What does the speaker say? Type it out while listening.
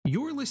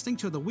listening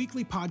to the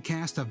weekly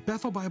podcast of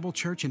Bethel Bible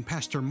Church and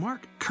Pastor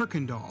Mark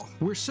Kirkendall.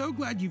 We're so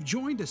glad you've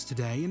joined us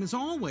today, and as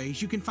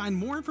always, you can find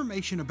more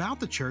information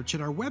about the church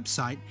at our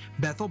website,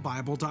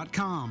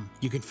 bethelbible.com.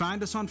 You can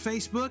find us on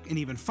Facebook and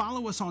even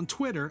follow us on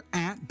Twitter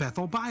at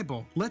Bethel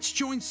Bible. Let's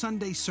join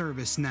Sunday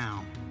service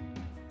now.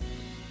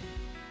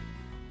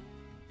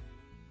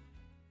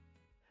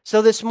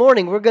 So this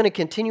morning, we're going to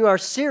continue our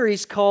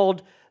series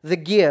called The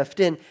Gift.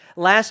 And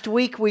last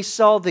week, we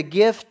saw the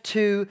gift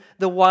to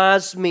the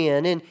wise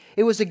men. And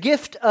it was a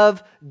gift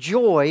of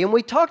joy. And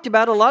we talked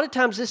about a lot of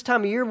times this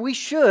time of year, we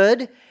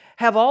should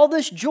have all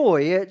this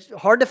joy. It's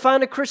hard to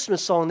find a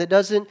Christmas song that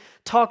doesn't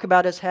talk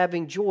about us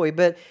having joy.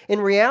 But in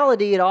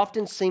reality, it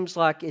often seems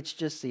like it's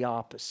just the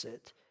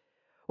opposite.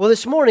 Well,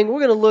 this morning,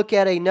 we're going to look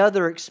at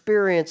another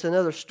experience,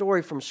 another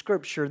story from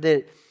Scripture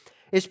that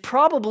is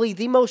probably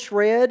the most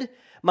read.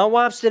 My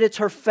wife said it's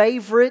her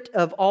favorite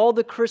of all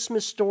the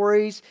Christmas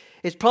stories.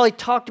 It's probably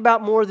talked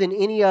about more than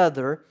any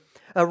other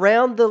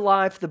around the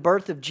life, the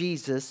birth of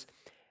Jesus,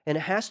 and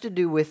it has to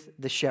do with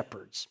the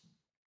shepherds.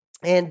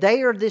 And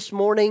they are this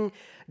morning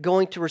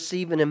going to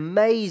receive an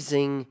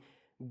amazing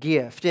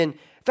gift. And in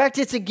fact,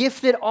 it's a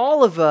gift that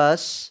all of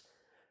us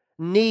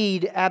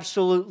need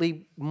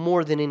absolutely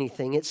more than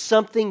anything. It's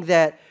something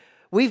that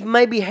we've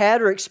maybe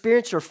had or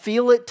experienced or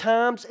feel at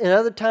times, and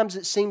other times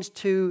it seems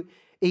to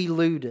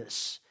elude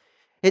us.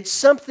 It's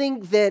something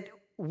that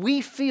we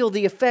feel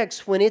the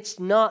effects when it's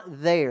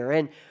not there.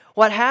 And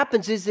what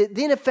happens is it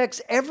then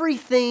affects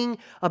everything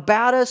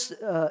about us,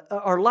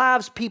 our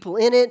lives, people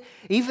in it,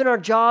 even our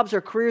jobs, our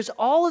careers,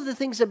 all of the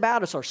things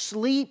about us, our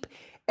sleep,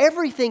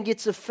 everything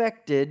gets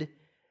affected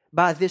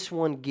by this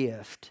one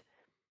gift.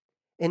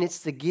 And it's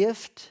the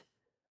gift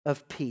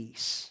of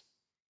peace.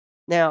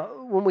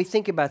 Now, when we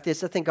think about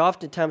this, I think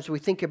oftentimes we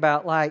think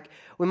about, like,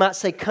 we might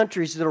say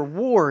countries that are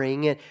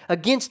warring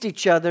against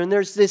each other, and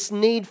there's this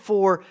need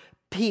for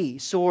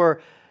peace.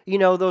 Or, you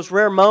know, those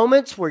rare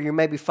moments where you're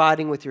maybe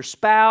fighting with your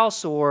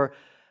spouse, or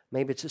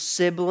maybe it's a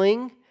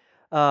sibling,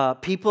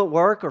 people at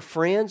work, or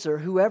friends, or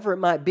whoever it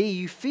might be.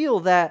 You feel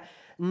that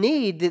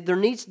need, that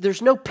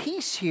there's no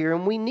peace here,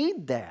 and we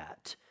need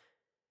that.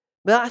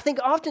 But I think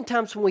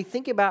oftentimes when we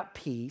think about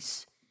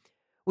peace,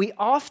 we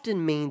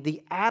often mean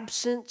the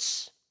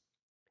absence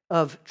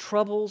of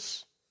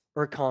troubles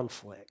or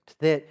conflict.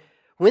 That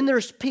when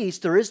there's peace,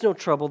 there is no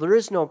trouble, there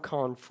is no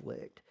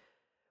conflict.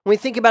 When we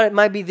think about it, it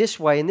might be this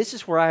way, and this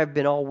is where I have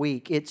been all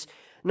week. It's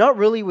not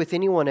really with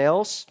anyone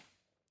else,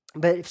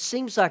 but it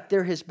seems like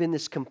there has been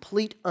this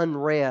complete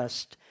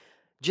unrest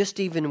just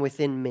even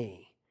within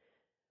me.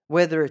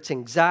 Whether it's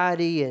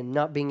anxiety and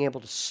not being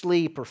able to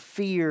sleep, or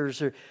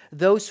fears, or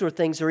those sort of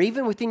things, or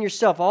even within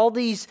yourself, all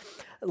these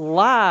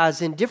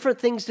lies and different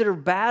things that are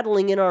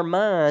battling in our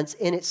minds,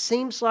 and it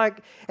seems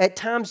like at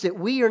times that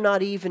we are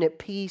not even at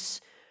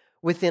peace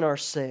within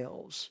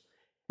ourselves.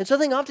 And so I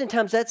think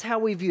oftentimes that's how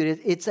we view it.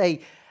 It's a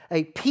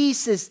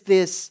peace is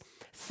this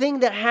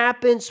thing that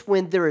happens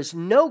when there is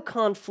no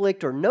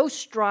conflict or no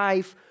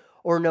strife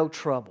or no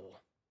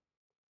trouble.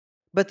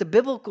 But the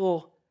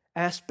biblical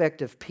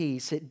aspect of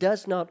peace, it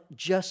does not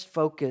just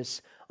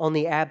focus on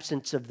the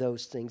absence of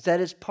those things.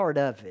 That is part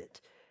of it.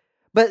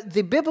 But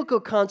the biblical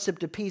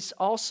concept of peace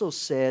also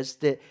says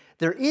that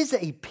there is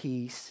a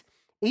peace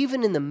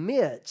even in the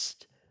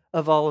midst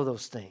of all of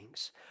those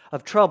things,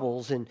 of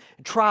troubles and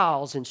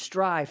trials and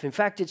strife. In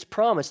fact, it's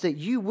promised that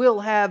you will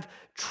have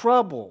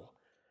trouble,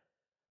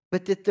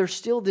 but that there's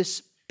still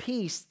this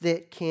peace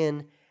that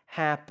can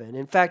happen.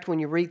 In fact, when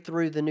you read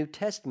through the New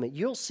Testament,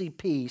 you'll see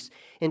peace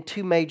in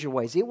two major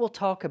ways. It will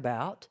talk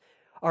about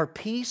our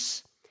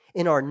peace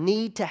and our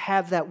need to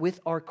have that with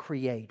our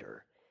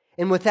Creator.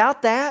 And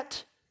without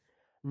that,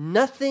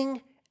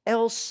 nothing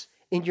else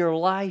in your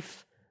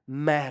life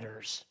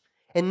matters.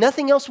 And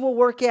nothing else will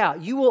work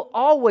out. You will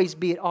always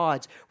be at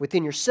odds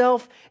within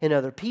yourself and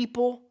other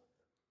people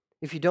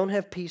if you don't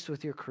have peace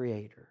with your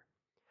Creator.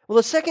 Well,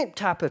 the second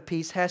type of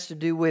peace has to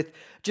do with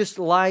just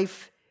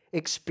life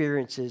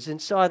experiences.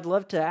 And so I'd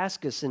love to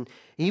ask us, and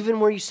even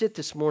where you sit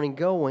this morning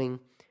going,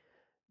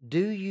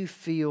 do you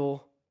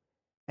feel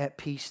at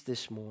peace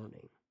this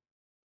morning?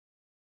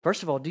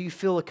 First of all, do you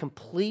feel a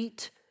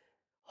complete,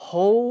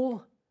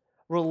 whole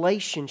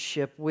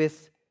relationship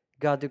with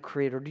God the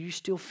Creator? Do you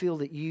still feel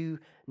that you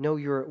know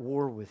you're at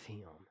war with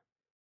Him?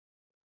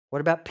 What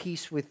about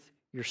peace with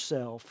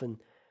yourself? And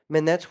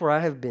man, that's where I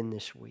have been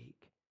this week.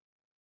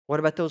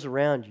 What about those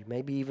around you?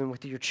 Maybe even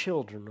with your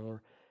children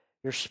or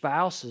your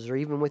spouses or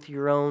even with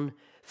your own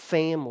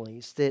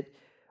families. That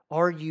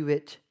are you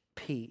at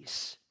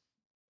peace?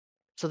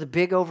 So the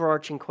big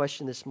overarching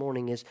question this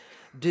morning is,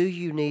 do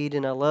you need,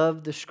 and I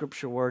love the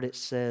scripture word, it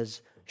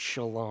says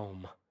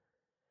shalom.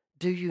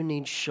 Do you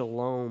need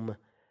shalom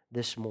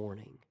this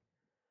morning?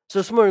 So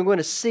this morning we're going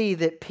to see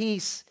that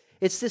peace,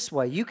 it's this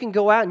way. You can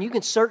go out and you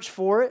can search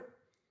for it.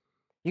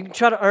 You can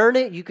try to earn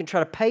it. You can try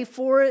to pay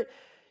for it.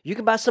 You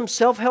can buy some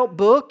self-help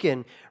book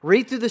and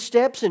read through the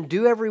steps and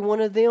do every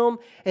one of them,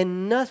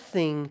 and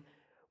nothing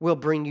will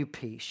bring you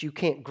peace. You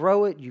can't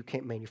grow it. You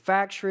can't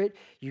manufacture it.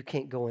 You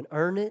can't go and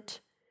earn it.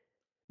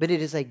 But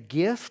it is a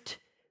gift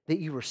that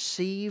you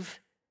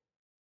receive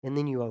and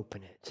then you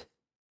open it.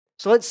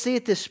 So let's see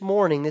it this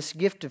morning, this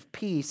gift of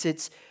peace.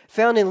 It's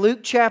found in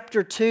Luke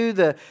chapter 2,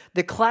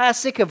 the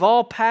classic of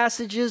all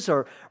passages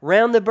are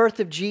around the birth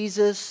of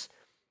Jesus.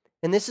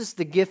 And this is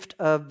the gift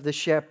of the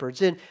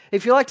shepherds. And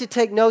if you like to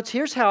take notes,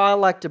 here's how I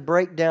like to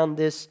break down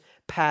this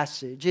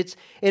passage. It's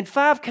in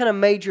 5 kind of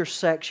major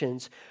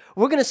sections.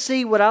 We're going to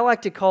see what I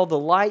like to call the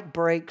light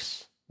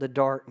breaks the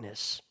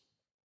darkness.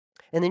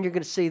 And then you're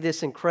going to see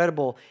this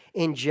incredible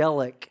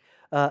angelic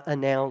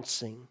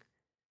announcing.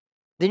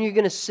 Then you're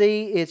going to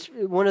see it's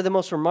one of the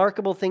most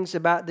remarkable things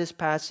about this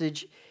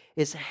passage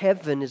is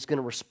heaven is going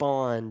to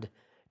respond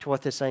to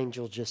what this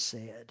angel just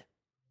said.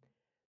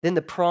 Then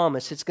the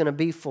promise, it's going to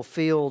be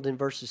fulfilled in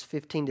verses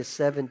 15 to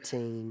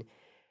 17.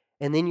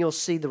 And then you'll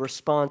see the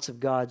response of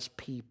God's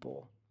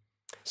people.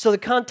 So the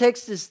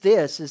context is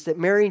this, is that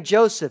Mary and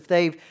Joseph,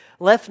 they've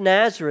left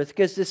Nazareth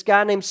because this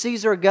guy named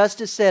Caesar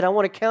Augustus said, I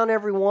want to count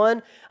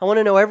everyone. I want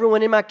to know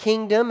everyone in my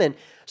kingdom. And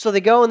so they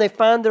go and they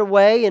find their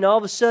way, and all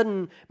of a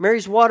sudden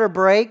Mary's water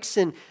breaks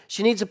and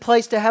she needs a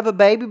place to have a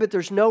baby, but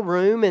there's no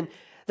room. And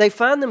they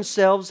find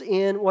themselves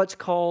in what's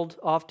called,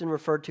 often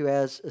referred to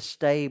as a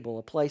stable,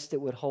 a place that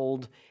would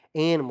hold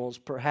animals,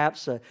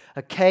 perhaps a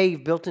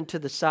cave built into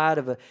the side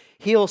of a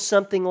hill,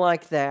 something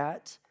like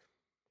that.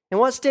 And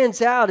what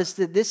stands out is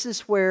that this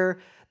is where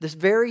this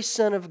very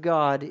Son of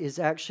God is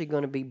actually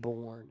going to be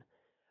born.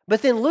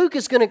 But then Luke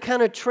is going to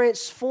kind of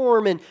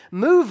transform and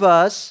move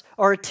us,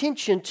 our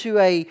attention, to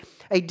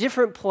a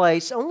different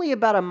place, only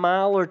about a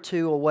mile or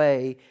two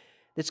away.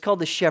 It's called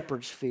the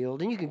Shepherd's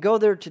Field. And you can go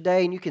there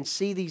today and you can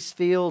see these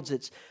fields.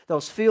 It's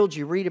those fields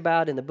you read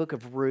about in the book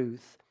of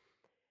Ruth.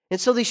 And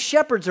so these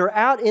shepherds are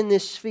out in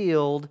this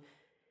field,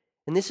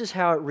 and this is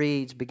how it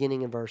reads,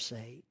 beginning in verse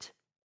 8.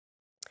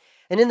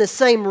 And in the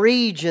same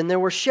region, there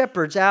were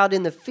shepherds out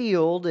in the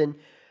field and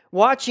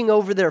watching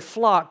over their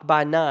flock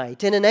by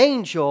night. And an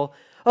angel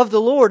of the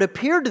Lord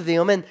appeared to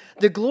them, and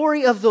the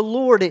glory of the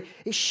Lord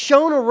it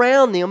shone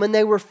around them, and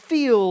they were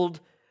filled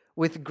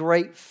with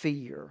great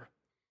fear.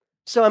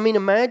 So,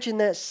 imagine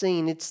that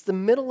scene. It's the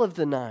middle of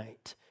the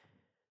night.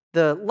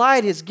 The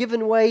light has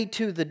given way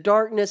to the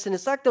darkness, and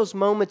it's like those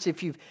moments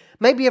if you've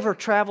maybe ever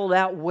traveled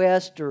out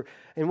west or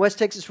in West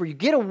Texas where you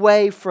get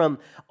away from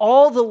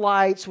all the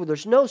lights, where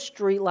there's no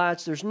street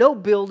lights, there's no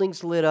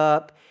buildings lit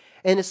up,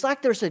 and it's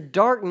like there's a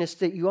darkness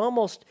that you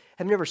almost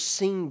have never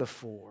seen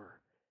before.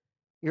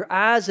 Your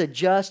eyes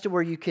adjust to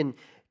where you can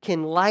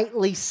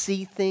lightly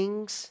see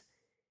things.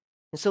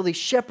 And so these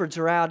shepherds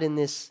are out in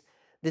this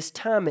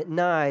time at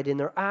night, and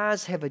their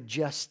eyes have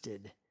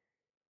adjusted.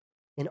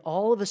 And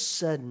all of a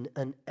sudden,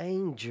 an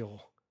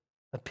angel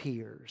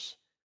appears.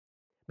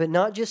 But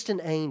not just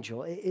an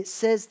angel. It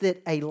says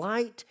that a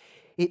light,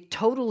 it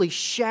totally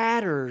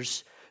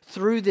shatters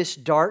through this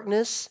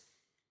darkness,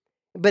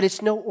 but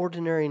it's no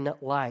ordinary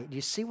light. Do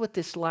you see what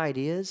this light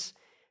is?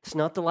 It's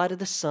not the light of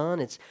the sun.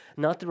 It's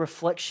not the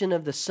reflection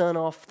of the sun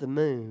off the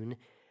moon.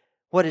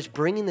 What is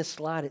bringing this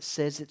light, it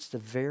says it's the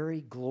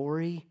very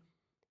glory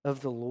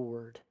of the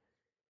Lord.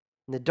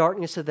 In the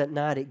darkness of that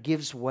night, it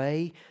gives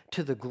way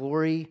to the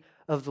glory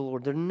of the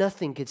Lord. There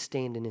nothing could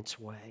stand in its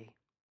way.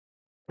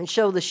 And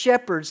so the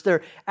shepherds,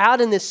 they're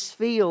out in this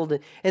field,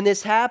 and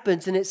this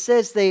happens, and it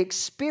says they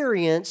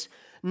experience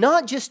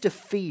not just a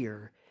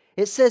fear.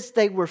 It says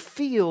they were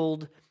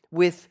filled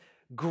with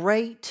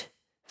great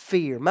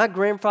fear. My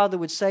grandfather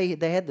would say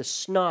they had the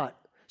snot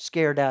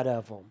scared out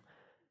of them.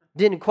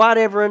 Didn't quite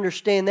ever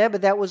understand that,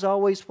 but that was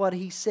always what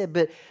he said.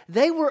 But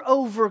they were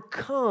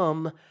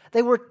overcome.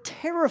 They were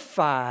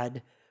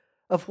terrified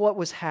of what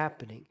was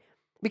happening.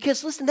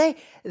 Because listen,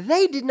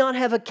 they did not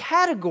have a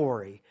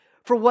category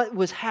for what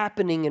was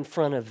happening in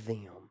front of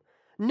them.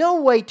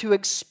 No way to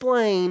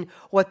explain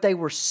what they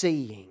were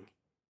seeing.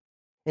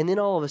 And then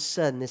all of a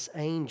sudden, this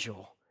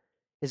angel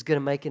is going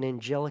to make an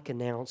angelic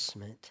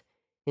announcement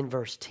in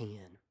verse 10.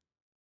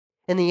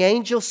 And the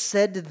angel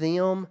said to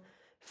them,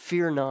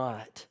 "Fear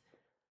not."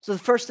 So the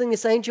first thing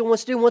this angel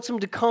wants to do, wants them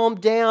to calm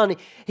down.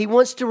 He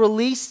wants to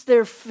release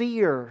their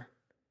fear.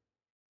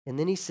 And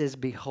then he says,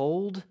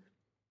 "Behold,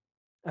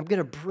 I'm going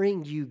to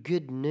bring you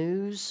good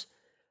news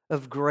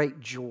of great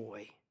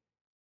joy."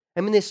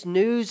 This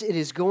news, it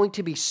is going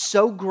to be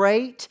so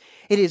great.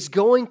 It is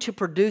going to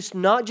produce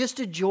not just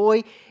a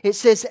joy, it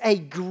says a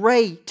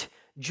great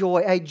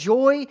joy. A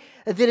joy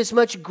that is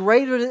much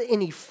greater than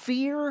any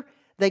fear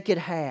they could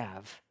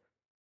have.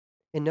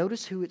 And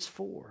notice who it's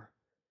for.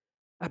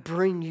 I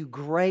bring you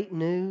great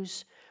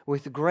news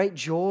with great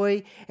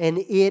joy, and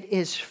it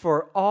is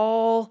for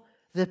all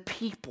the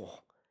people.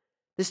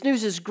 This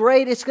news is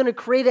great. It's going to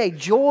create a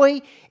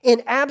joy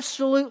in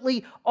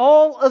absolutely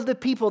all of the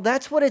people.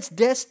 That's what it's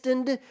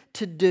destined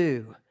to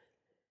do.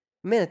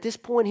 Man, at this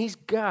point, he's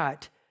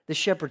got the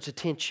shepherd's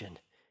attention.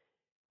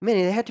 Man,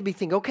 they have to be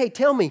thinking, okay,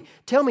 tell me,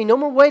 no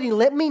more waiting.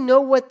 Let me know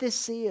what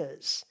this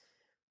is.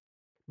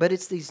 But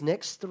it's these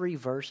next three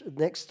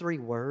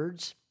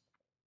words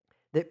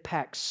that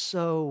pack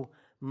so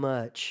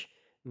much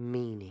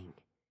meaning.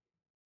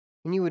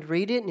 And you would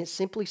read it, and it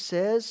simply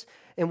says,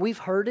 and we've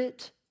heard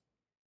it,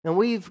 And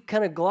we've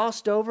kind of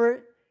glossed over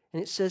it,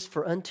 and it says,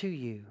 for unto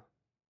you.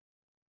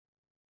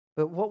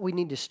 But what we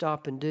need to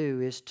stop and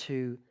do is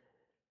to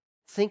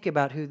think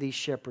about who these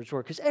shepherds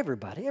were, because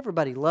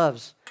everybody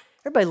loves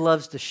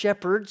the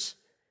shepherds.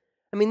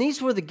 I mean,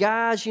 these were the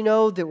guys,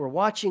 that were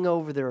watching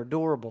over their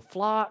adorable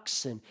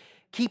flocks and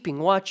keeping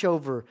watch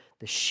over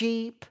the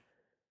sheep.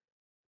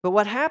 But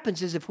what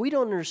happens is if we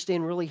don't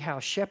understand really how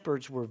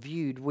shepherds were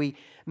viewed, we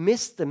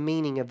miss the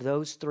meaning of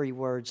those three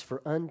words,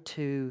 for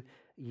unto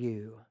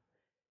you.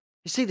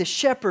 You see, the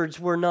shepherds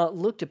were not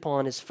looked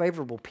upon as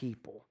favorable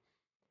people.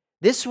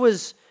 This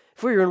was,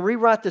 if we were going to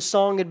rewrite the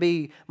song, it'd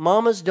be,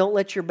 mamas, don't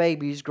let your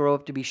babies grow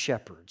up to be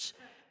shepherds.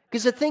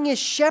 Because the thing is,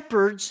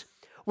 shepherds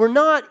were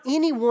not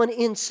anyone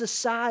in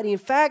society. In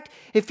fact,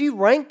 if you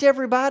ranked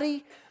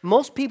everybody,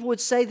 most people would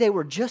say they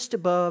were just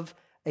above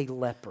a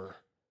leper.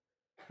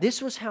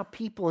 This was how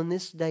people in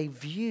this day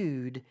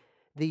viewed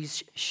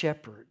these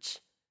shepherds.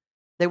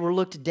 They were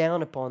looked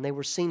down upon. They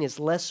were seen as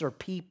lesser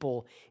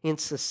people in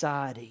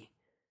society,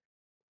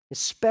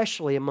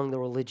 especially among the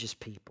religious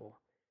people.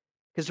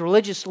 Because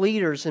religious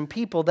leaders and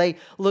people, they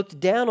looked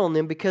down on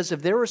them because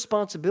of their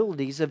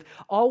responsibilities of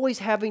always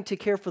having to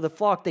care for the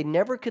flock. They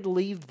never could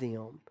leave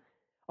them,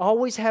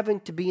 always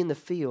having to be in the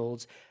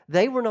fields.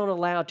 They were not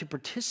allowed to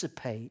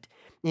participate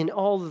in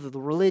all of the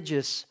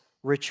religious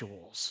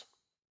rituals.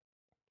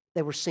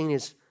 They were seen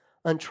as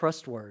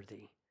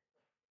untrustworthy,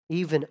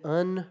 even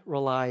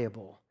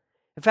unreliable.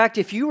 In fact,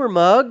 if you were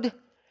mugged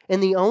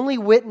and the only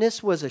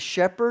witness was a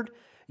shepherd,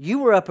 you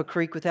were up a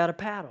creek without a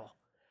paddle.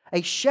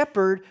 A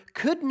shepherd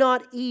could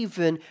not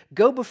even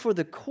go before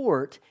the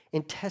court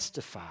and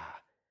testify.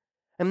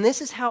 And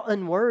this is how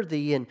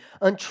unworthy and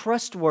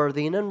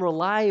untrustworthy and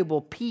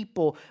unreliable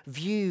people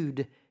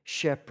viewed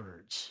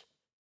shepherds.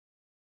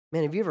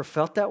 Man, have you ever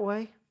felt that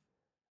way?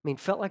 I mean,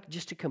 felt like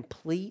just a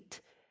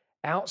complete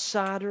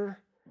outsider,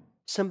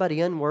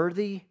 somebody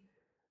unworthy,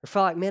 or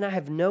felt like, man, I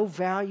have no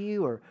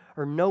value or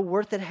no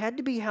worth. That had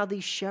to be how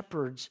these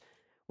shepherds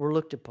were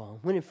looked upon,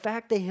 when in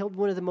fact they held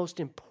one of the most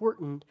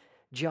important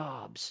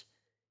jobs.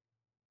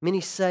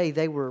 Many say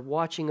they were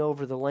watching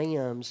over the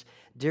lambs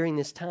during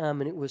this time,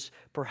 and it was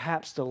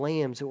perhaps the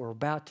lambs that were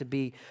about to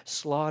be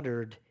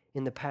slaughtered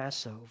in the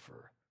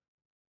Passover.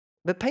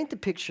 But paint the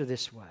picture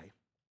this way.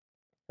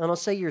 And I'll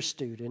say you're a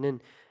student,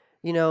 and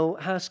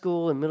high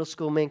school and middle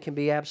school, man, can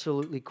be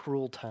absolutely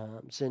cruel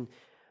times. And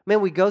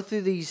man, we go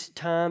through these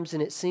times,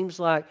 and it seems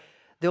like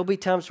there'll be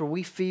times where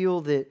we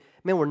feel that,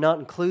 man, we're not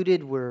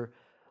included, we're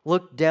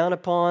looked down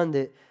upon,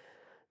 that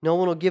no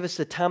one will give us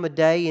the time of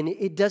day, and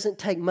it doesn't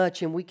take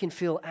much, and we can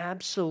feel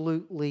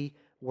absolutely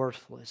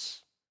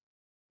worthless.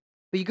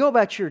 But you go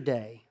about your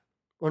day,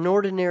 or an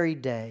ordinary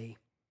day,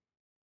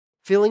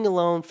 feeling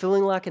alone,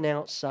 feeling like an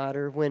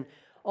outsider, when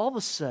all of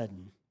a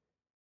sudden,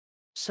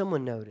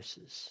 someone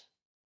notices.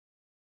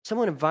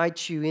 Someone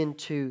invites you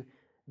into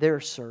their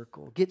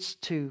circle, gets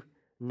to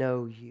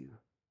know you,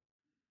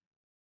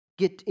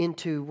 get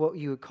into what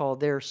you would call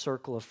their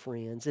circle of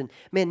friends. And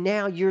man,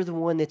 now you're the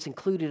one that's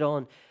included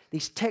on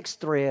these text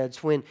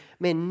threads when,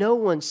 man, no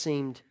one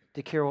seemed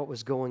to care what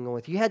was going on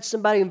with you. You had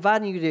somebody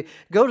inviting you to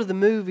go to the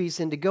movies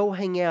and to go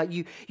hang out.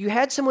 You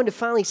had someone to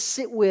finally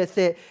sit with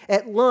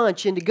at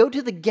lunch and to go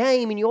to the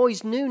game, and you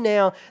always knew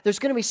now there's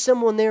going to be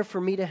someone there for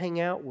me to hang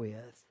out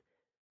with.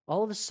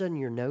 All of a sudden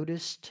you're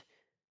noticed,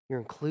 you're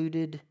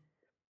included,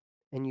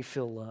 and you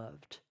feel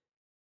loved.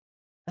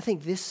 I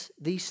think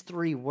these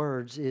three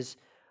words is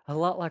a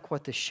lot like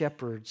what the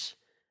shepherds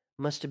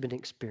must have been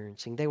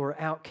experiencing. They were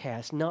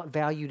outcast, not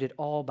valued at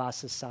all by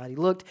society,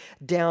 looked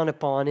down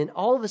upon. And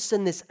all of a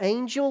sudden, this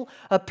angel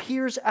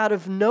appears out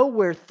of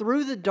nowhere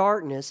through the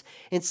darkness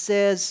and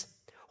says,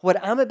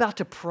 what I'm about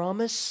to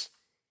promise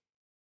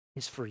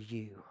is for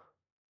you,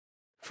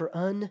 for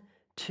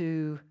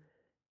unto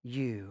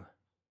you.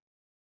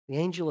 The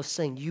angel is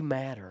saying, you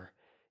matter,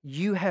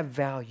 you have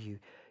value,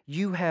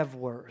 you have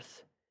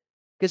worth.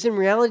 Because in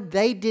reality,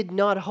 they did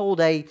not hold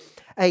a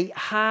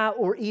high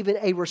or even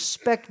a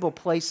respectable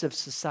place of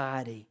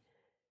society,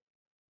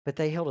 but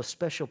they held a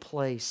special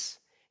place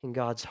in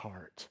God's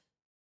heart.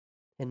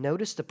 And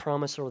notice the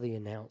promise or the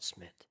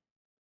announcement.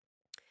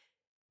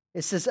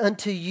 It says,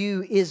 unto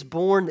you is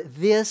born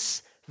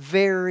this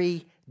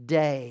very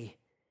day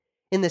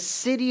in the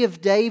city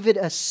of David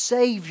a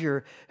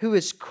Savior who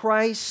is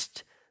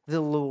Christ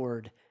the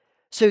Lord.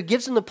 So it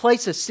gives them the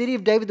place, the city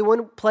of David, the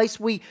one place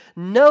we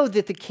know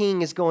that the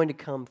king is going to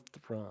come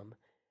from.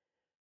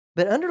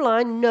 But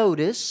underline,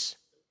 notice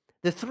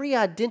the three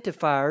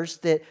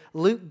identifiers that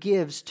Luke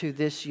gives to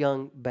this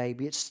young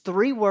baby. It's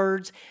three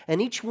words,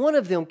 and each one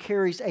of them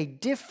carries a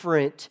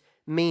different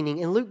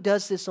meaning. And Luke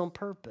does this on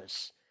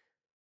purpose.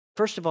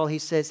 First of all, he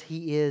says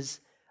he is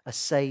a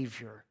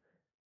Savior.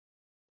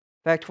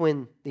 In fact,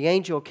 when the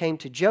angel came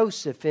to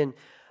Joseph in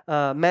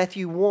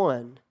Matthew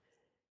 1,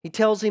 he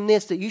tells him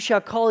this, that you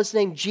shall call his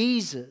name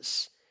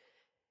Jesus,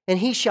 and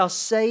he shall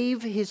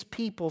save his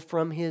people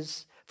from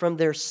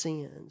their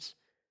sins.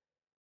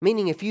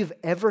 Meaning, if you've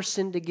ever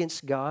sinned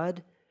against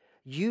God,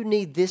 you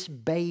need this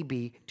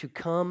baby to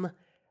come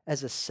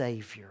as a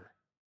Savior.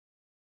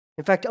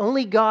 In fact,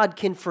 only God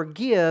can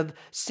forgive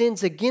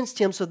sins against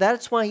him, so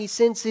that's why he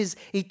sends his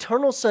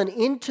eternal Son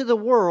into the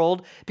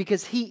world,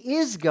 because he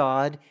is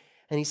God,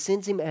 and he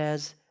sends him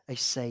as a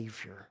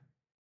Savior,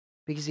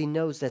 because he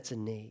knows that's a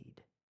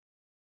need.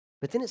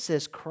 But then it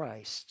says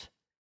Christ.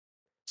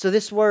 So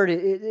this word,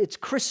 it's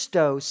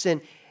Christos, and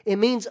it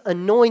means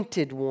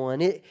anointed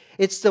one.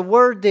 It's the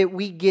word that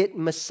we get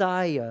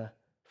Messiah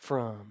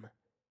from.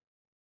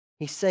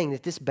 He's saying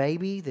that this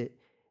baby that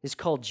is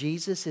called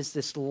Jesus is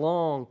this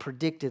long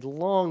predicted,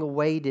 long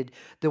awaited,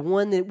 the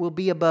one that will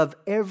be above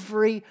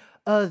every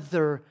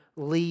other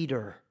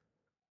leader.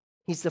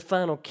 He's the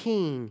final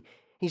king,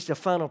 he's the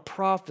final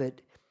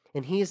prophet,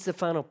 and he is the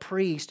final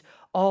priest,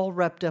 all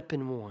wrapped up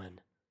in one.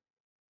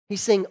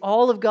 He's saying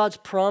all of God's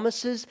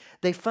promises,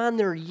 they find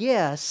their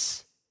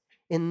yes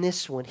in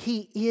this one.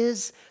 He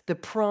is the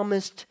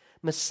promised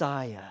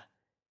Messiah.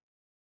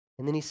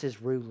 And then he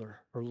says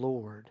ruler or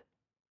Lord.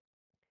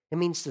 It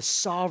means the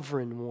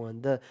sovereign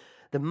one, the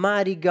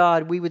mighty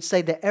God. We would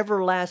say the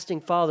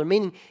everlasting Father,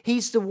 meaning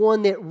he's the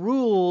one that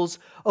rules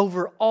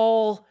over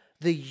all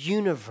the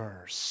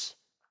universe.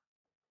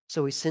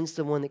 So he sends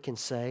the one that can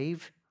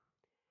save.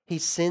 He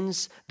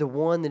sends the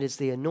one that is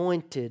the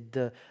anointed,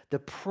 the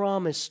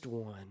promised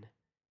one.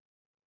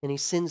 And he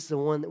sends the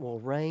one that will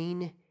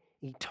reign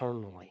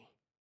eternally.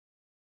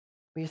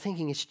 But you're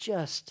thinking it's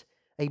just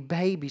a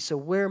baby, so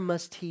where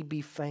must he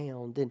be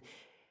found? And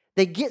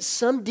they get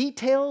some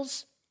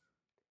details,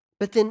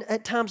 but then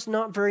at times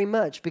not very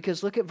much,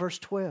 because look at verse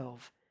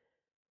 12.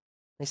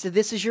 They said,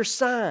 this is your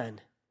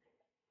sign.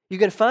 You're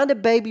going to find a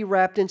baby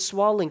wrapped in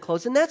swaddling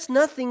clothes, and that's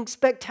nothing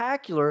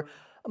spectacular.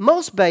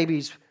 Most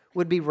babies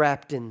would be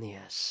wrapped in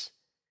this.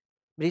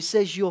 But he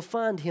says you'll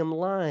find him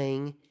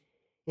lying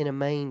in a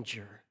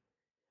manger.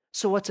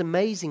 So what's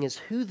amazing is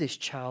who this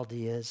child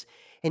is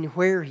and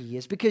where he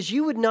is, because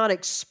you would not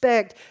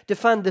expect to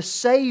find the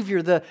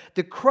Savior,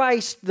 the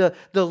Christ, the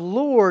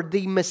Lord,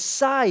 the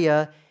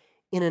Messiah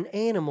in an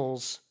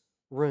animal's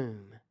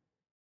room.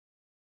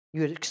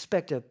 You would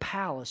expect a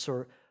palace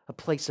or a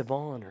place of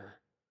honor.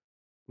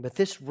 But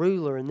this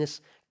ruler and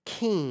this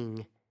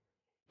king,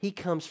 he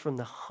comes from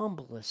the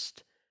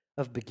humblest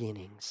of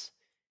beginnings.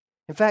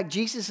 In fact,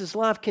 Jesus'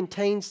 life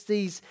contains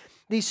these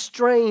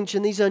strange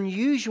and these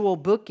unusual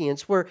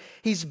bookends where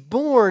he's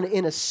born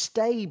in a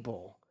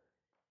stable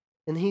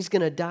and he's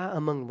going to die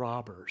among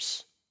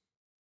robbers.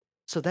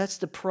 So that's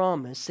the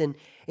promise, and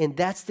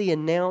that's the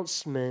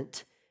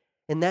announcement,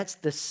 and that's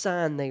the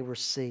sign they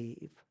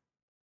receive.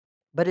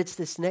 But it's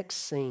this next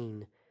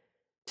scene,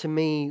 to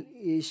me,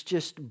 is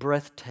just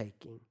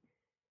breathtaking.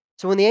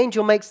 So when the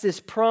angel makes this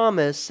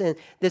promise and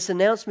this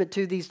announcement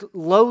to these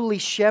lowly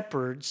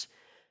shepherds,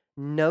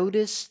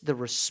 notice the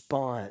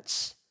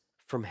response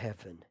from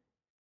heaven.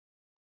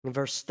 In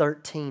verse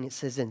 13, it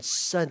says, and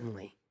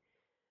suddenly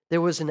there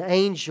was an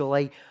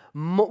angel,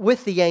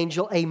 with the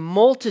angel, a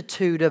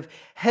multitude of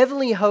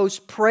heavenly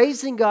hosts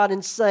praising God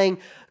and saying,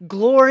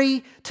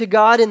 glory to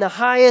God in the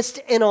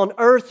highest, and on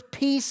earth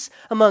peace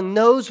among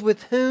those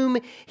with whom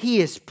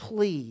he is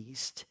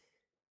pleased.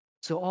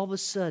 So all of a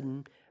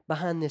sudden,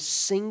 behind this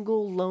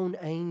single lone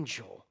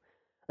angel,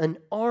 an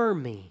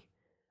army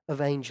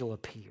of angels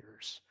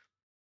appears.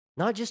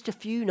 Not just a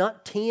few,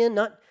 not 10,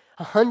 not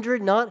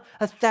 100, not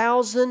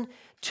 1,000,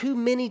 too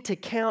many to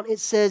count. It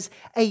says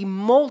a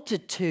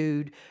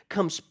multitude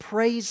comes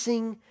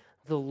praising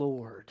the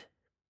Lord,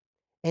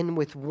 and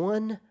with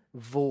one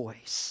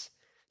voice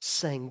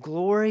saying,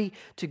 glory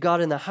to God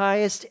in the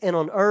highest, and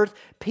on earth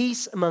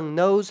peace among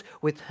those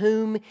with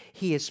whom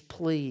he is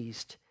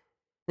pleased.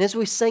 And as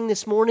we sang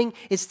this morning,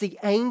 it's the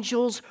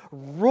angels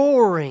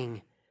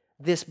roaring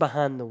this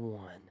behind the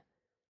one.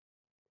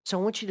 So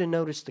I want you to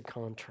notice the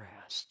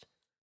contrast.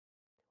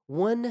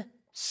 One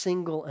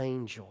single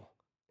angel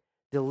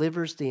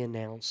delivers the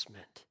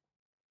announcement,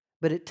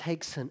 but it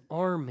takes an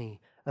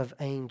army of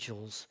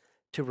angels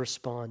to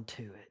respond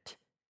to it.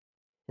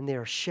 And they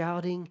are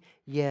shouting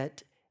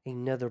yet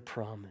another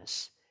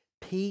promise.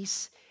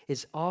 Peace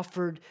is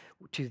offered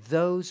to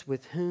those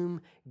with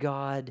whom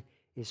God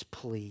is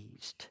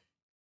pleased.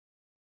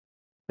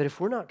 But if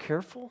we're not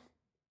careful,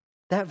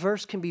 that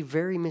verse can be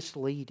very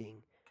misleading.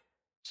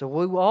 So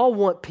we all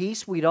want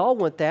peace. We'd all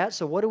want that.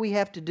 So what do we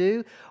have to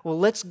do? Well,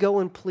 let's go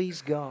and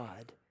please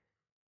God.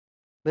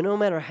 But no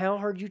matter how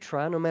hard you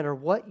try, no matter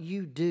what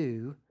you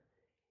do,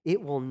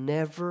 it will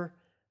never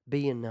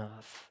be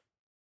enough.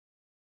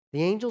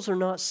 The angels are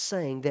not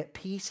saying that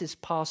peace is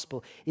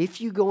possible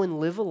if you go and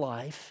live a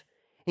life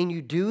and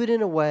you do it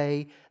in a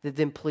way that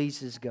then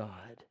pleases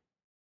God.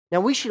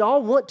 Now, we should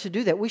all want to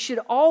do that. We should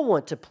all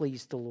want to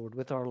please the Lord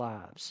with our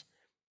lives.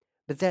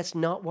 But that's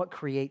not what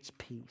creates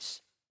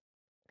peace.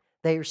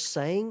 They are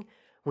saying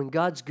when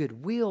God's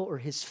goodwill or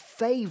his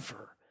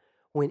favor,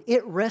 when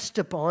it rests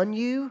upon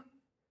you,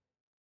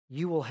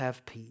 you will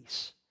have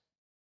peace.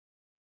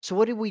 So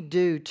what do we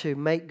do to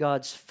make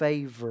God's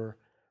favor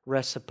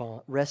rest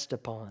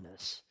upon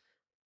us?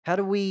 How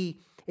do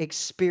we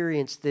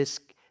experience this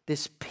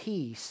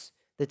peace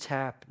that's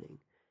happening?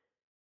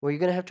 Well, you're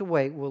going to have to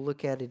wait. We'll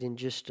look at it in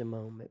just a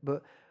moment.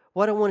 But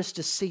what I want us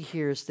to see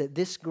here is that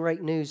this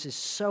great news is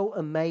so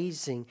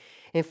amazing.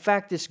 In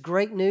fact, this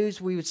great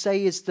news, we would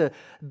say, is the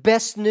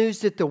best news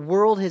that the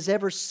world has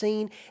ever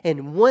seen.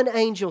 And one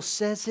angel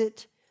says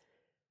it,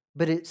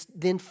 but it's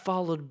then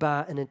followed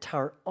by an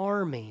entire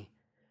army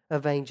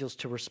of angels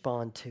to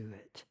respond to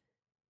it.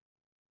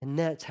 And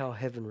that's how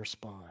heaven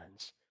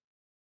responds.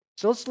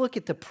 So let's look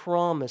at the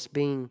promise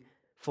being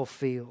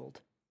fulfilled.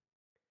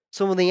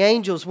 So when the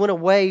angels went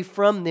away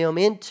from them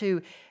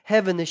into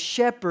heaven, the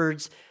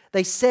shepherds,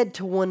 they said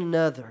to one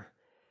another,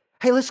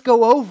 hey, let's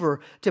go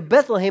over to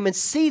Bethlehem and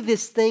see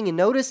this thing. And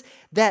notice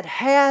that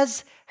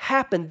has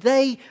happened.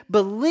 They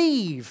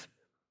believe,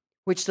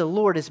 which the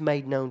Lord has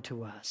made known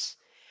to us.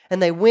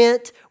 And they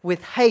went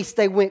with haste.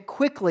 They went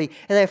quickly.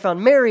 And they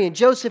found Mary and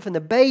Joseph and the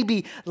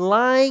baby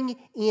lying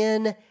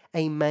in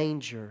a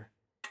manger.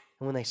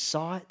 And when they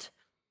saw it,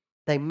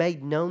 they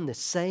made known the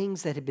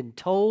sayings that had been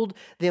told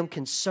them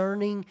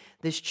concerning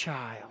this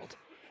child.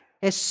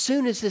 As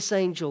soon as this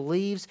angel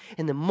leaves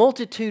and the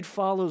multitude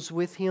follows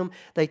with him,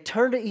 they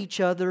turn to each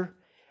other,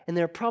 and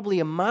they're probably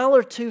a mile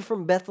or two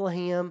from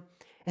Bethlehem,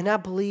 and I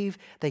believe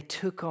they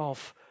took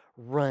off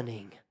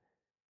running,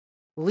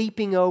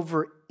 leaping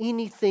over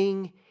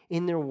anything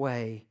in their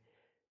way,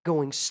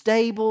 going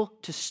stable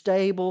to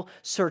stable,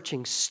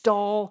 searching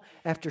stall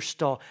after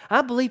stall.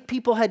 I believe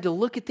people had to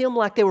look at them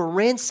like they were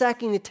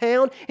ransacking the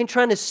town and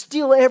trying to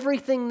steal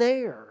everything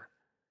there.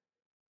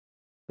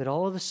 But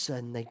all of a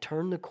sudden, they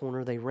turned the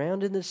corner, they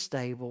rounded the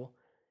stable,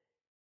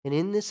 and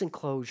in this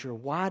enclosure,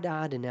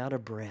 wide-eyed and out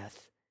of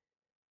breath,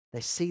 they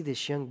see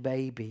this young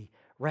baby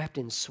wrapped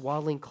in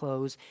swaddling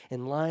clothes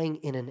and lying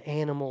in an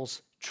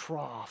animal's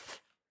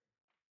trough.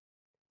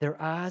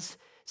 Their eyes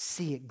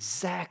see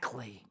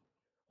exactly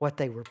what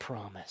they were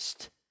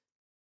promised.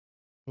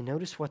 And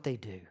notice what they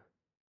do.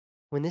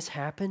 When this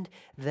happened,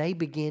 they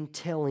began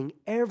telling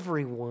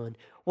everyone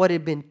what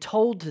had been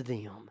told to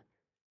them.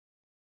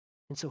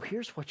 And so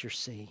here's what you're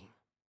seeing.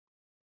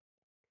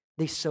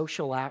 These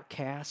social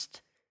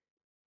outcasts,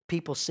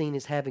 people seen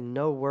as having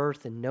no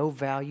worth and no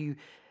value,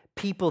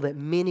 people that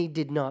many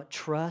did not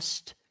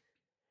trust,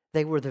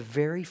 they were the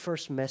very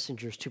first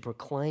messengers to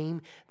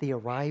proclaim the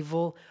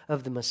arrival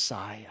of the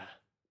Messiah.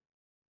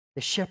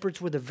 The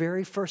shepherds were the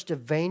very first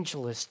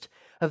evangelists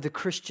of the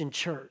Christian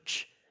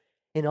church.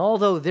 And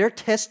although their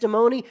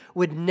testimony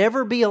would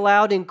never be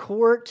allowed in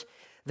court,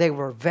 they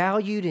were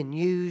valued and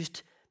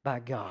used by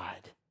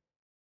God.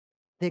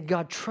 That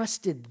God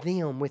trusted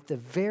them with the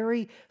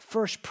very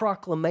first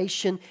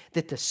proclamation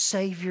that the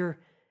Savior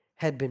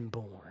had been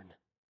born.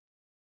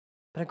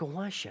 But I go,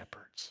 why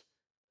shepherds?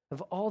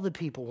 Of all the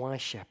people, why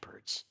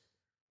shepherds?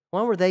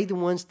 Why were they the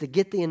ones to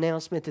get the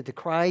announcement that the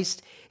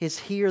Christ is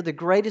here, the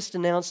greatest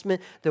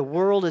announcement the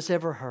world has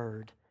ever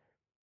heard?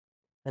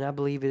 And I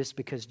believe it is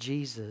because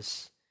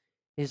Jesus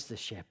is the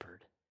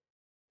shepherd.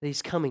 That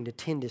He's coming to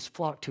tend His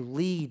flock, to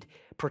lead,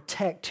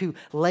 protect, to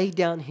lay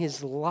down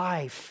His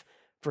life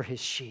for His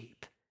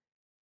sheep.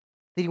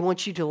 That He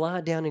wants you to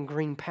lie down in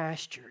green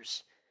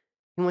pastures.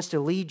 He wants to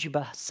lead you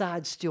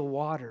beside still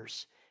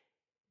waters.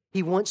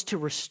 He wants to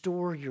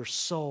restore your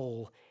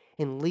soul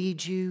and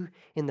lead you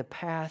in the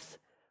path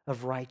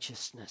of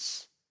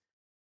righteousness.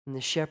 And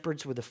the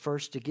shepherds were the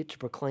first to get to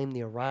proclaim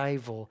the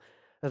arrival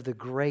of the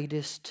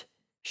greatest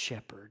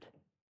shepherd.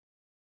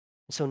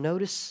 And so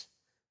notice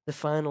the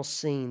final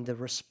scene, the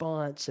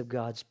response of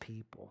God's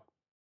people.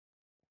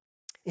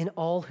 And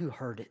all who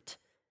heard it,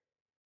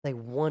 they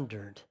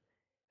wondered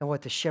at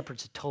what the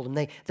shepherds had told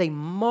them. They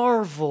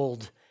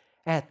marveled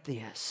at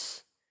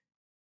this.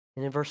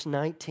 And in verse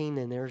 19,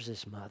 and there's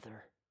his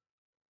mother.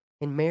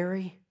 And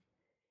Mary,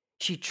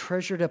 she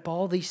treasured up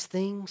all these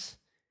things,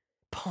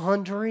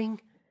 pondering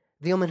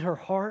them in her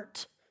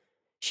heart.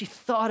 She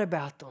thought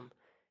about them.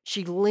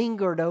 She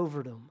lingered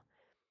over them.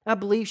 I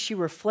believe she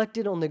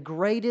reflected on the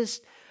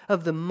greatest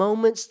of the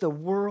moments the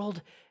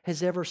world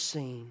has ever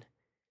seen.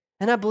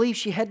 And I believe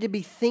she had to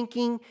be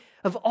thinking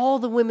of all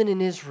the women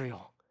in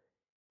Israel.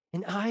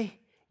 And I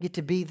get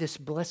to be this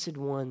blessed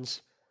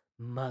one's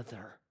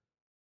mother.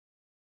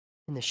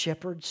 And the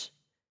shepherds,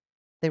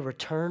 they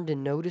returned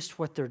and noticed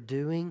what they're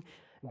doing,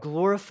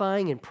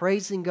 glorifying and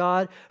praising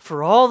God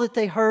for all that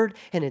they heard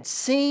and had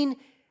seen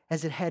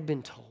as it had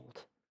been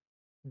told.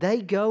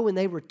 They go and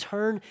they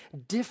return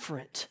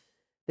different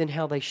than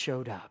how they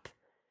showed up.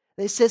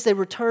 It says they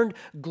returned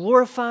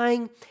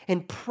glorifying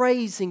and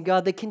praising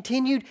God. They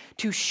continued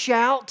to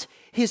shout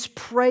His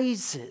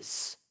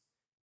praises.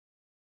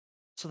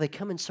 So they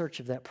come in search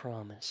of that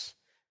promise.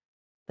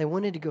 They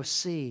wanted to go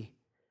see,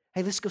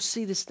 hey, let's go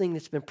see this thing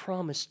that's been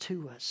promised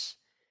to us.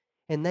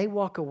 And they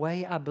walk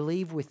away, I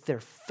believe, with their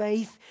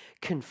faith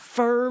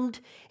confirmed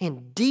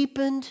and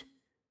deepened.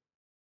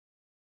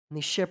 And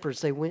these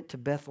shepherds, they went to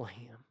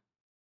Bethlehem.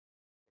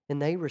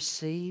 And they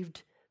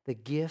received the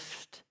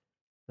gift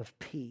of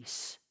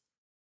peace.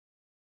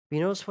 You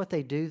notice what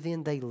they do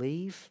then? They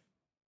leave.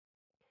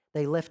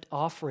 They left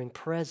offering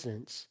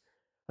presents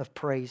of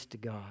praise to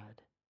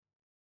God.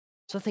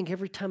 So I think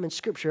every time in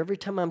Scripture, every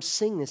time I'm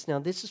seeing this now,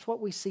 this is what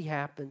we see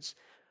happens.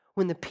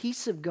 When the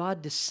peace of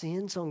God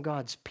descends on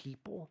God's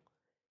people,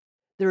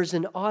 there is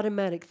an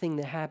automatic thing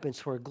that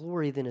happens where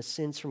glory then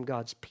ascends from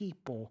God's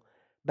people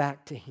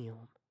back to Him.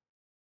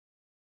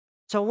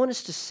 So I want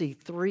us to see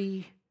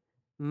three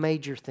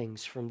major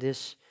things from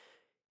this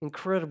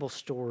incredible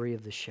story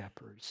of the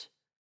shepherds.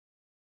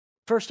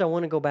 First, I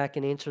want to go back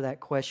and answer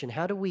that question.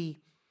 How do we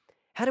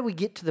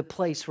get to the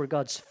place where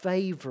God's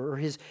favor or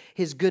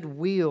His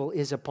goodwill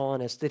is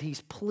upon us, that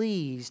He's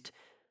pleased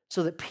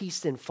so that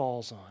peace then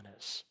falls on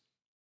us?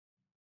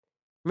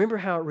 Remember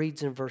how it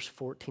reads in verse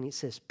 14. It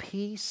says,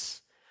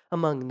 peace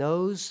among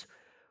those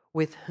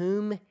with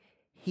whom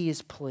He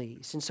is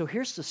pleased. And so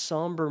here's the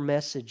somber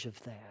message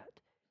of that.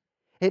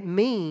 It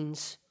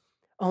means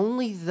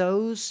only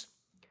those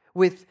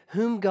with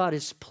whom God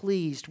is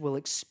pleased will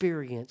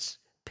experience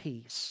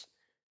peace.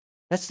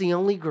 That's the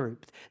only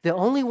group. The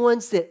only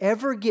ones that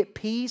ever get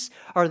peace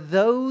are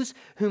those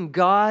whom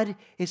God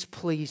is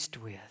pleased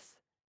with.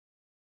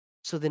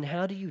 So then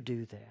how do you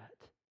do that?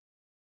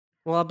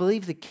 Well, I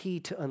believe the key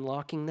to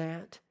unlocking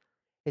that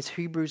is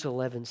Hebrews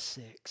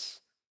 11:6,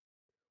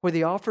 where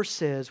the author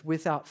says,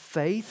 without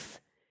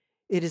faith,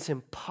 it is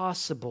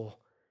impossible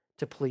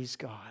to please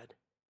God.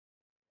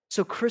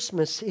 So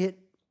Christmas, it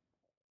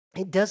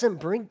doesn't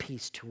bring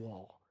peace to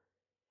all.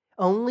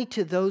 Only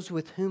to those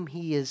with whom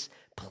He is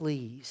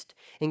pleased.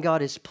 And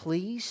God is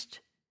pleased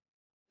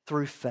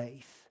through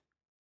faith.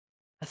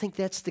 I think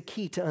that's the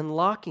key to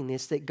unlocking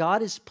this, that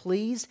God is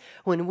pleased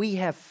when we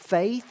have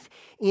faith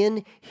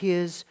in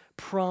His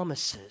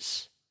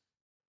promises.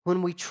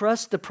 When we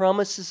trust the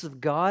promises of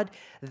God,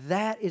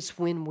 that is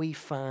when we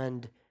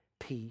find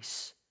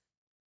peace.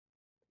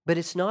 But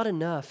it's not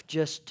enough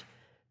just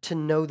to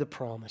know the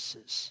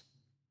promises.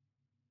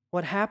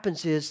 What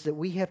happens is that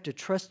we have to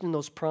trust in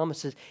those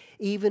promises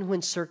even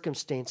when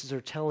circumstances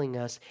are telling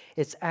us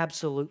it's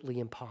absolutely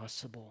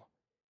impossible.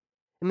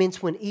 It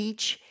means when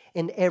each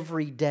and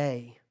every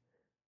day,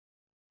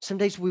 some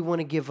days we want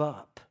to give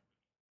up.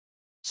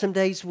 Some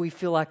days we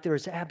feel like there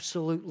is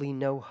absolutely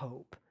no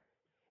hope.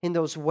 And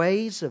those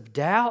waves of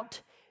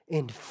doubt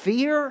and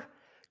fear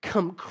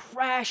come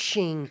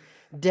crashing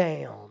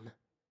down.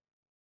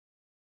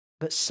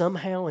 But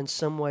somehow, in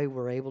some way,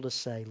 we're able to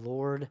say,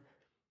 Lord,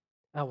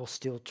 I will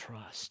still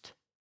trust.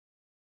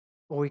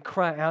 Or we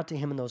cry out to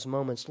Him in those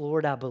moments,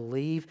 Lord, I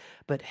believe,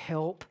 but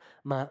help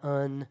my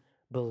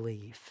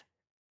unbelief.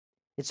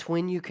 It's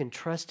when you can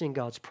trust in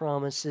God's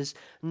promises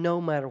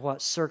no matter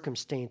what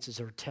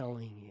circumstances are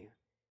telling you.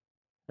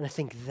 And I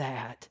think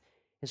that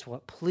is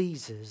what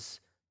pleases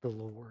the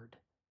Lord.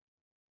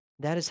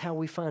 That is how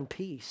we find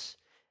peace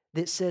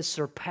that says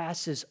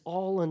surpasses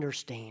all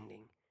understanding.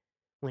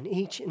 When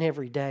each and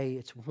every day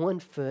it's one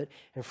foot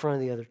in front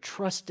of the other,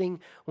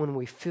 trusting when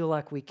we feel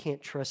like we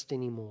can't trust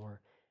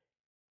anymore.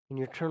 And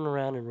you turn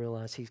around and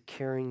realize He's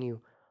carrying you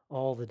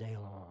all the day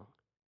long.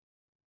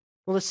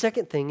 Well, the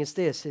second thing is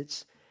this.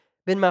 It's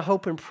been my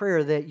hope and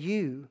prayer that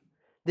you,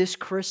 this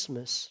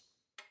Christmas,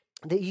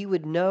 that you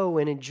would know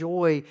and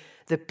enjoy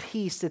the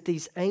peace that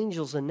these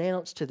angels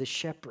announced to the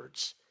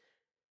shepherds.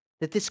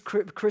 That this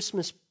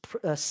Christmas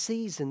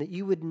season, that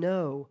you would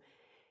know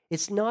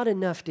it's not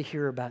enough to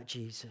hear about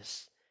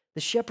Jesus. The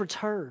shepherds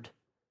heard.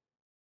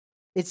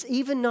 It's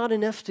even not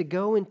enough to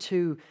go and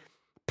to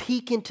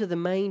peek into the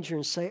manger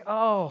and say,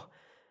 oh,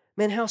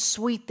 man, how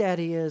sweet that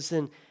is.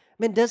 And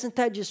man, doesn't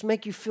that just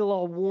make you feel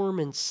all warm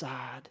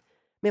inside?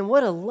 Man,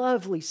 what a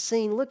lovely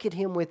scene. Look at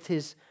Him with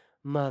His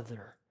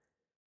mother.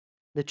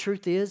 The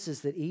truth is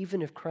that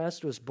even if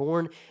Christ was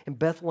born in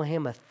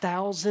Bethlehem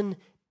 1,000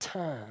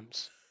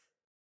 times,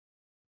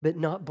 but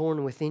not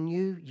born within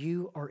you,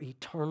 you are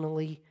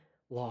eternally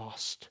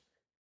lost.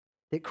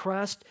 That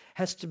Christ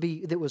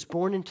that was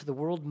born into the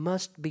world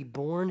must be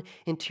born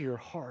into your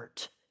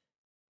heart.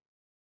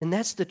 And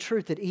that's the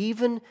truth, that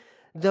even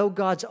though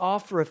God's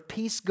offer of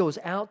peace goes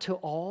out to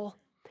all,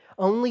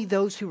 only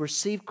those who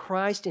receive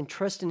Christ and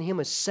trust in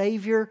Him as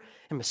Savior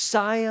and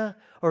Messiah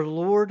or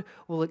Lord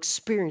will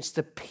experience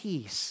the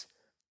peace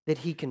that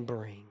He can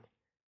bring.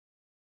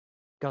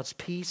 God's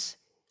peace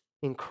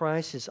in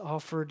Christ is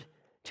offered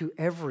to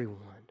everyone.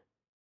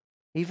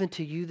 Even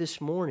to you this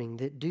morning,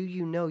 that do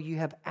you know you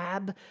have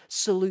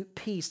absolute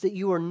peace, that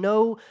you are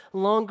no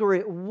longer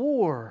at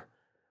war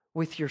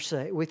with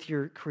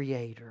your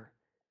Creator?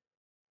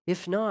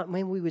 If not,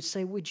 man, we would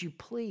say, would you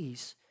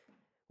please?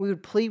 We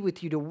would plead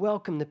with you to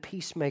welcome the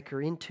peacemaker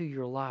into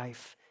your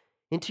life,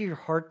 into your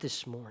heart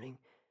this morning.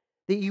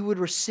 That you would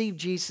receive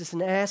Jesus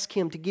and ask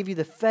Him to give you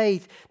the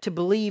faith to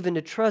believe and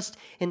to trust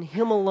in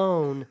Him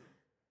alone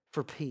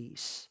for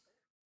peace.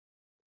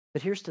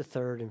 But here's the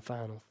third and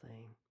final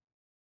thing.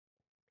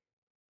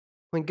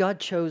 When God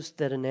chose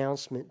that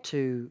announcement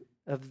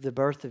of the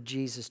birth of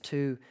Jesus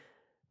to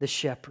the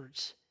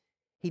shepherds,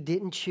 He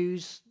didn't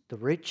choose the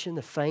rich and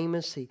the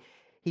famous.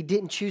 He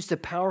didn't choose the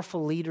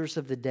powerful leaders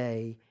of the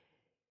day.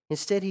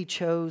 Instead, He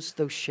chose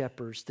those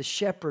shepherds. The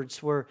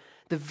shepherds were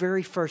the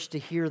very first to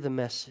hear the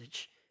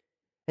message.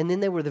 And then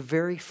they were the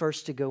very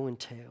first to go and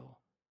tell.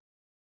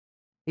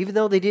 Even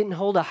though they didn't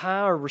hold a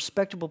high or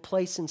respectable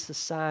place in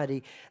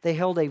society, they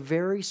held a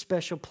very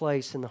special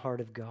place in the heart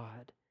of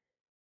God.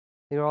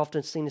 They are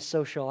often seen as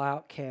social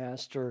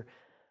outcast or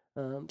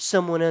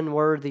someone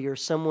unworthy or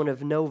someone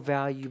of no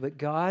value. But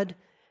God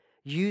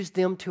used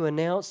them to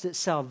announce that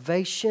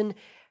salvation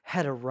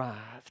had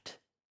arrived.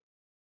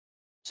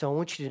 So I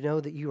want you to know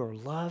that you are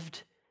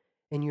loved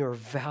and you are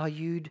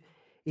valued,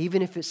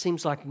 even if it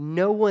seems like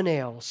no one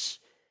else,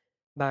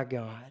 by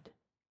God.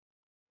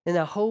 And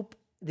I hope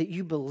that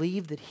you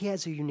believe that He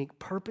has a unique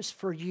purpose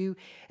for you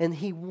and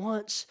He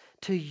wants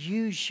to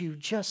use you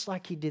just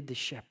like He did the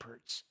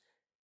shepherds.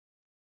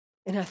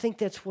 And I think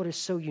that's what is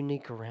so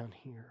unique around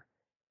here.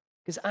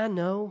 Because I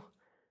know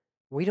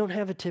we don't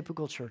have a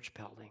typical church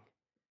building.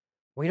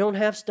 We don't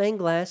have stained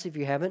glass, if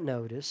you haven't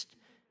noticed.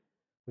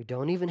 We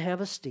don't even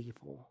have a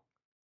steeple.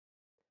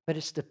 But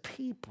it's the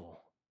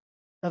people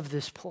of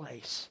this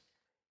place.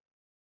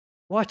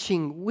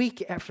 Watching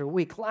week after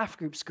week, life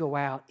groups go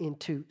out and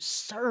to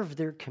serve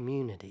their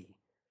community.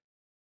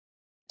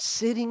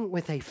 Sitting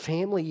with a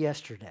family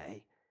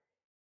yesterday,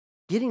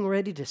 getting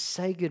ready to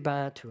say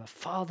goodbye to a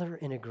father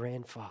and a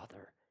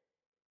grandfather.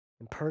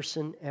 And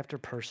person after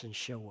person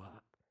show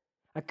up.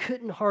 I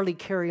couldn't hardly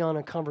carry on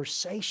a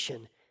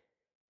conversation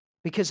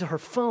because of her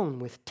phone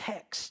with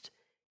text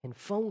and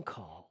phone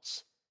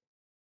calls.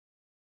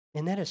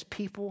 And that is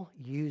people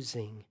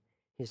using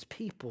His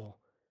people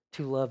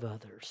to love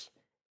others.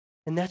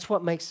 And that's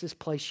what makes this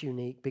place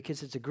unique,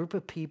 because it's a group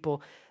of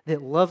people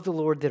that love the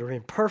Lord, that are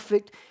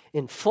imperfect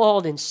and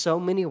flawed in so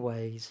many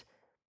ways,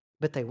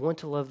 but they want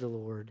to love the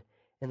Lord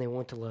and they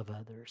want to love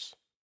others.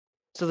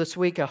 So this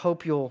week, I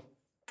hope you'll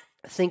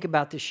think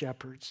about the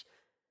shepherds.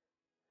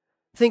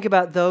 Think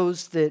about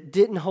those that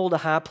didn't hold a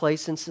high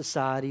place in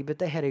society, but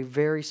they had a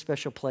very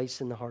special place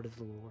in the heart of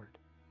the Lord.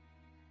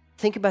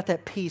 Think about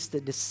that peace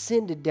that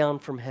descended down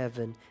from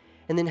heaven,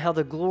 and then how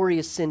the glory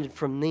ascended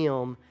from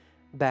them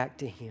back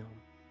to Him.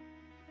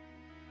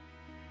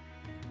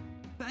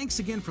 Thanks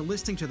again for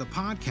listening to the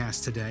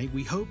podcast today.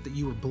 We hope that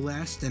you were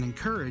blessed and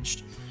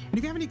encouraged. And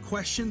if you have any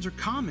questions or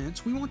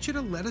comments, we want you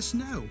to let us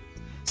know.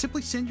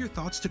 Simply send your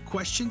thoughts to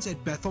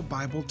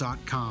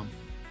questions@bethelbible.com.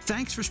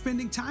 Thanks for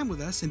spending time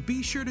with us, and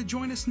be sure to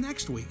join us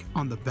next week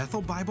on the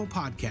Bethel Bible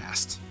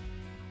Podcast.